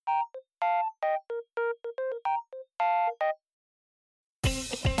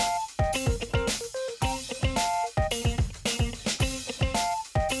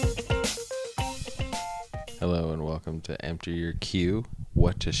time to enter your queue.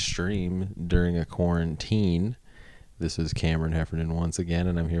 What to stream during a quarantine. This is Cameron Heffernan once again,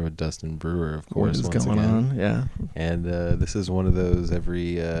 and I'm here with Dustin Brewer, of course. What is going on? Yeah. And this is one of those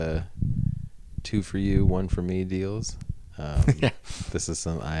every 2 for you, 1 for me deals. Yeah. This is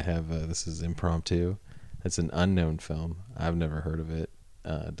this is impromptu. It's an unknown film. I've never heard of it.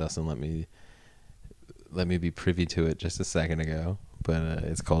 Dustin let me be privy to it just a second ago, but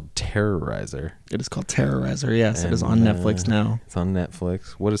it's called Terrorizer. It is called Terrorizer. Yes, And, it is on Netflix now. It's on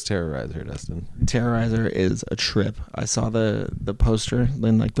Netflix. What is Terrorizer, Dustin? Terrorizer is a trip. I saw the poster,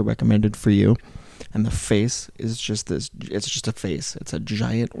 then like the recommended for you, and the face is just this. It's just a face. It's a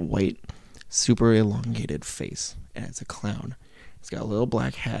giant white, super elongated face, and it's a clown. It's got a little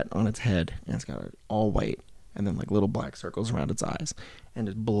black hat on its head, and it's got all white, and then like little black circles around its eyes, and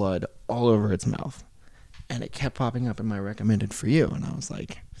there's blood all over its mouth. And it kept popping up in my recommended for you, and I was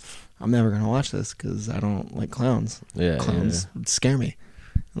like, I'm never gonna watch this because I don't like clowns. Yeah, Clowns scare me.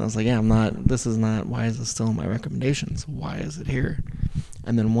 And I was like, yeah, I'm not. This is not. Why is this still in my recommendations? Why is it here?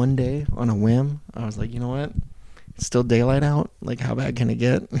 And then one day, on a whim, I was like, you know what? It's still daylight out. Like, how bad can it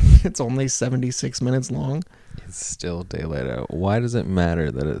get? It's only 76 minutes long. It's still daylight out. Why does it matter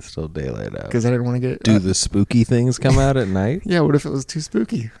that it's still daylight out? Because I didn't want to get. Do the spooky things come out at night? Yeah. What if it was too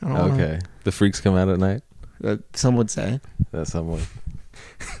spooky? I don't Okay. The freaks come out at night? know. Some would say. That's someone.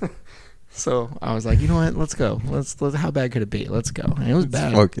 So I was like, you know what? Let's go. Let's. How bad could it be? Let's go. And it was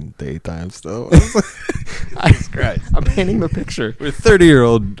bad. Fucking daytime still. Christ. I'm painting the picture. We're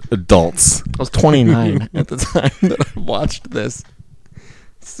 30-year-old adults. I was 29 at the time that I watched this.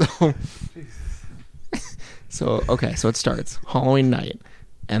 So okay, so it starts Halloween night,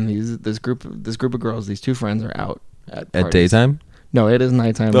 and this group of girls, these two friends are out at parties. daytime? No, it is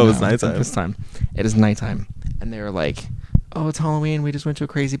nighttime. Oh, it's nighttime. This time, it is nighttime, and they're like, "Oh, it's Halloween. We just went to a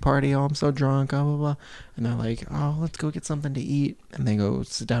crazy party. Oh, I'm so drunk. Blah blah blah." And they're like, "Oh, let's go get something to eat." And they go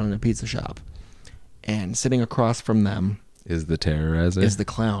sit down in a pizza shop, and sitting across from them Is the Terrorizer? is the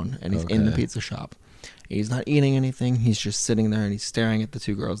clown, and he's in the Okay. pizza shop. He's not eating anything. He's just sitting there, and he's staring at the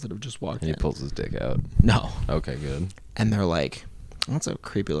two girls that have just walked And he in. pulls his dick out. No. Okay, good. And they're like, that's a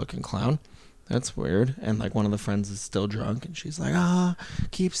creepy looking clown. That's weird. And like one of the friends is still drunk, and she's like,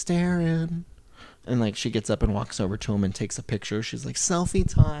 keep staring. And like she gets up and walks over to him and takes a picture. She's like, selfie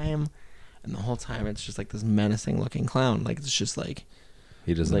time. And the whole time it's just like this menacing looking clown. Like it's just like,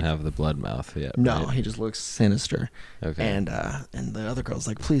 He doesn't like, have the blood mouth yet. no, right? he just looks sinister. Okay. And the other girl's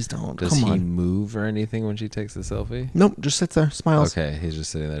like, please don't. Does Come he on. move or anything when she takes the selfie? Nope, just sits there, smiles. Okay, he's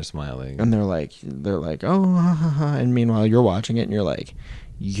just sitting there smiling. And they're like, oh, ha, ha, ha. And meanwhile, you're watching it, and you're like,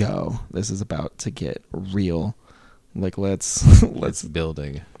 yo, this is about to get real. Like, let's It's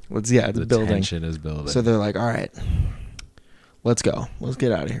building. yeah, it's The building. tension is building. So they're like, all right, let's go. Let's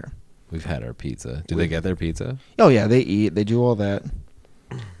get out of here. We've had our pizza. Did they get their pizza? Oh, yeah, they eat. They do all that.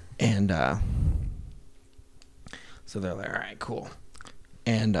 And so they're like, all right, cool.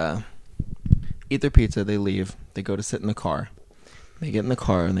 And eat their pizza. They leave. They go to sit in the car. They get in the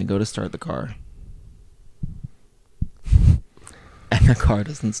car, and they go to start the car. And the car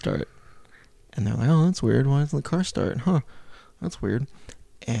doesn't start. And they're like, oh, that's weird. Why doesn't the car start? Huh, that's weird.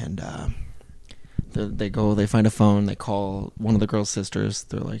 And they go, they find a phone. They call one of the girl's sisters.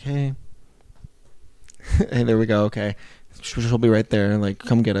 They're like, hey. Hey, there we go. Okay. She'll be right there. Like,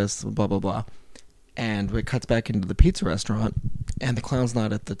 come get us, blah, blah, blah. And it cuts back into the pizza restaurant, and the clown's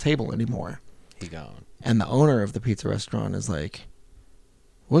not at the table anymore. He gone. And the owner of the pizza restaurant is like,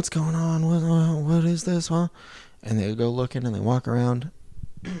 what's going on? What is this, huh? And they go looking, and they walk around,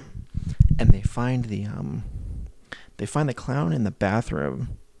 and they find the clown in the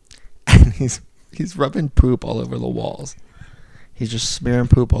bathroom, and he's rubbing poop all over the walls. He's just smearing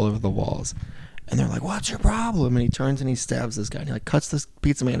poop all over the walls. And they're like, what's your problem? And he turns and he stabs this guy, and he like cuts this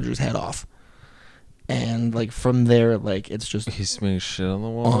pizza manager's head off. And like from there, like it's just He's smearing shit on the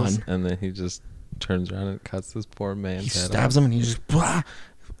walls, and then he just turns around and cuts this poor man's head stabs off. him, and he just blah,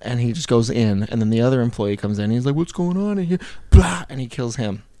 and he just goes in. And then the other employee comes in, and he's like, what's going on in here? Blah, and he kills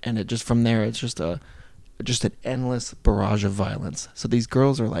him. And it just from there, it's just an endless barrage of violence. So these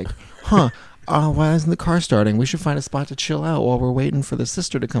girls are like, huh. Why isn't the car starting? We should find a spot to chill out while we're waiting for the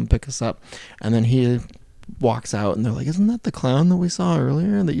sister to come pick us up. And then he walks out, and they're like, isn't that the clown that we saw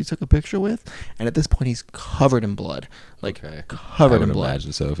earlier that you took a picture with? And at this point, he's covered in blood. Like, Okay. covered I would in blood.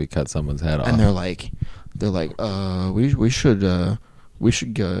 imagine so if he cut someone's head off. And they're like, we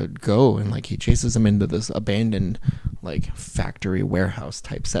should go. And like, he chases him into this abandoned, like, factory warehouse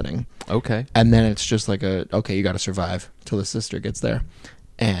type setting. Okay. And then it's just like okay, you got to survive till the sister gets there.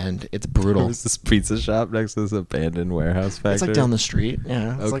 And it's brutal. There's this pizza shop next to this abandoned warehouse factory. It's like down the street.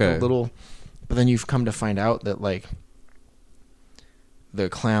 Yeah. It's like Okay. a little. But then you've come to find out that like the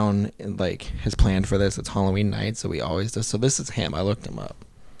clown like has planned for this. It's Halloween night, so he always does. So this is him. I looked him up.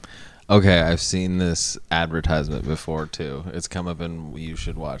 Okay, I've seen this advertisement before too. It's come up in You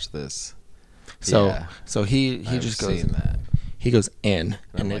Should Watch This. So Yeah, so he I've just goes seen that. he goes in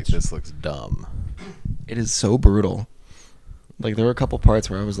And I'm like, it's this looks dumb. it is so brutal. Like there were a couple parts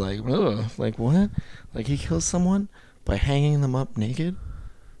where I was like, ugh, like what? Like he kills someone by hanging them up naked,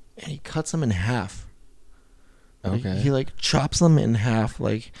 and he cuts them in half. Like, Okay. he like chops them in half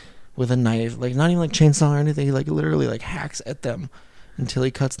like with a knife, like not even like chainsaw or anything. He like literally like hacks at them until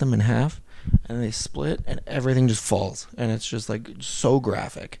he cuts them in half, and they split, and everything just falls, and it's just like so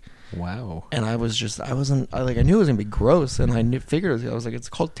graphic. Wow. And I knew it was gonna be gross, and figured I was like, it's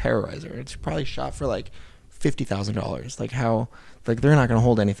called Terrorizer. It's probably shot for like $50,000. Like how, like they're not gonna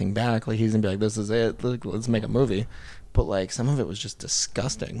hold anything back. Like he's gonna be like, this is it. Let's make a movie. But like some of it was just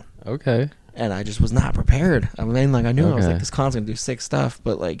disgusting, Okay. and I just was not prepared. I mean, like I knew I was Okay. like, this con's gonna do sick stuff,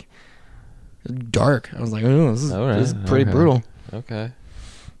 but like dark. I was like, oh, this is pretty Okay. brutal. Okay.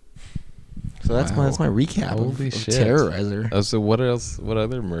 So that's Wow. my recap Holy of shit. Terrorizer. Oh, so what else? What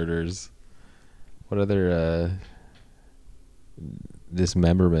other murders? What other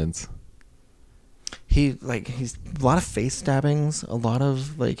dismemberments? He's a lot of face stabbings, a lot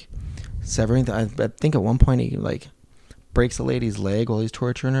of like severing. I think at one point he like breaks a lady's leg while he's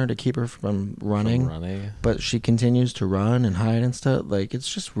torturing her to keep her from running. But she continues to run and hide and stuff. Like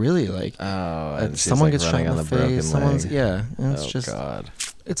it's just really like and she's, someone like, gets shot running in on the broken face. Someone's leg. yeah, and it's Oh, just God.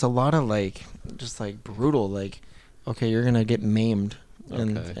 it's a lot of like just like brutal. Like okay, you're gonna get maimed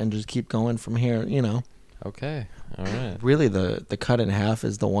and Okay. and just keep going from here. You know. Okay. All right. Really, the cut in half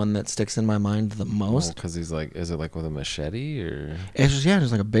is the one that sticks in my mind the most. Because he's like, is it like with a machete or? It's just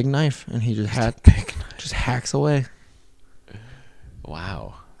just like a big knife, and he just just hacks away.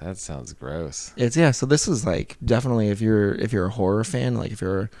 Wow, that sounds gross. So this is like definitely if you're a horror fan, like if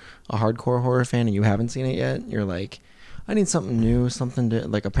you're a hardcore horror fan and you haven't seen it yet, you're like, I need something new, something to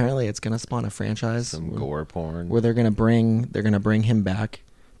like. Apparently, it's gonna spawn a franchise, Some gore porn. where they're gonna bring him back.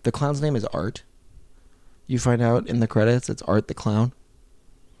 The clown's name is Art. You find out in the credits it's Art the Clown.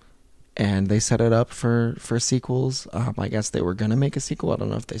 And they set it up for sequels. I guess they were gonna make a sequel. I don't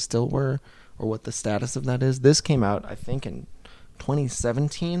know if they still were or what the status of that is. This came out, I think, in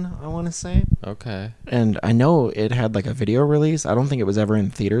 2017, I want to say. Okay. And I know it had like a video release. I don't think it was ever in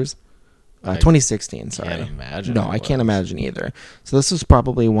theaters. 2016, sorry. Can't imagine. No, I can't imagine either. So this was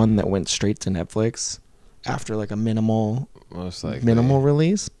probably one that went straight to Netflix after like a minimal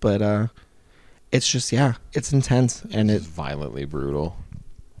release. But it's just it's intense and it's violently brutal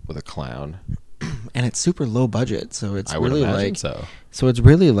with a clown. And it's super low budget, so it's I would really imagine like so it's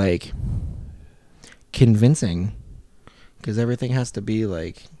really like convincing because everything has to be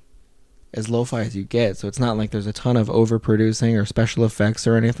like as lo-fi as you get. So it's not like there's a ton of overproducing or special effects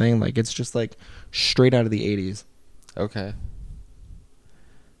or anything. Like it's just like straight out of the 80s. Okay.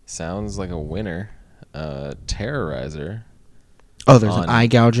 Sounds like a winner. Terrorizer. Oh, there's an eye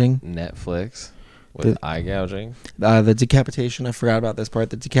gouging. Netflix with eye gouging. The decapitation. I forgot about this part.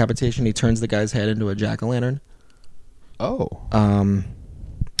 The decapitation. He turns the guy's head into a jack-o'-lantern. Oh.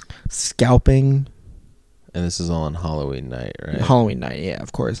 Scalping. And this is all on Halloween night, right? Halloween night, yeah,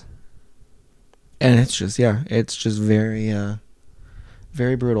 of course. And it's just very,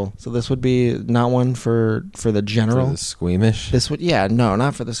 very brutal. So this would be not one for the general. For the squeamish? This would,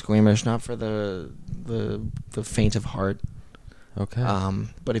 not for the squeamish, not for the faint of heart. Okay.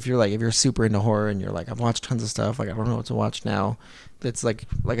 But if you're super into horror and you're like, I've watched tons of stuff, like I don't know what to watch now. It's like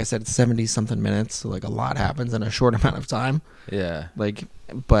I said, it's 70 something minutes, so like a lot happens in a short amount of time. Yeah. Like,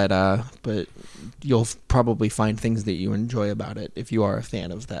 but you'll probably find things that you enjoy about it if you are a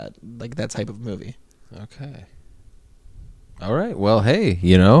fan of that, like that type of movie. Okay. All right. Well, hey,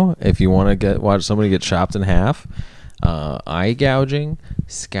 if you want to watch somebody get chopped in half, eye gouging,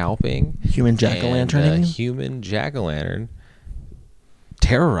 scalping, human jack-o'-lanterning, human jack-o'-lantern,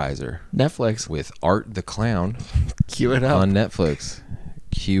 Terrorizer, Netflix with Art the Clown. Cue it up on Netflix.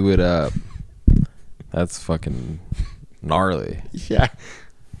 Cue it up. That's fucking gnarly. Yeah.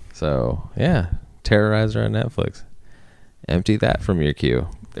 So Terrorizer on Netflix. Empty that from your queue.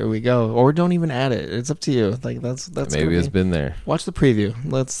 There we go. Or don't even add it. It's up to you. Like that's maybe it's been there. Watch the preview.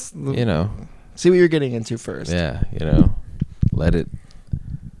 Let's see what you're getting into first. Yeah, let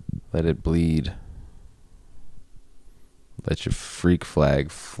it bleed. Let your freak flag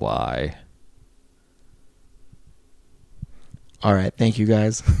fly. All right, thank you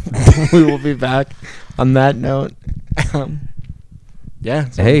guys. We will be back on that note. Yeah.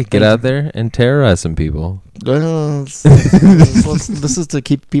 So Hey, get out there and terrorize some people. This is to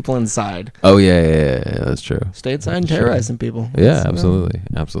keep people inside. Oh yeah, that's true. Stay inside and terrorize some people. Yeah,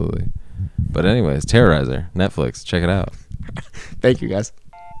 absolutely. But anyways, Terrorizer, Netflix, check it out. Thank you, guys.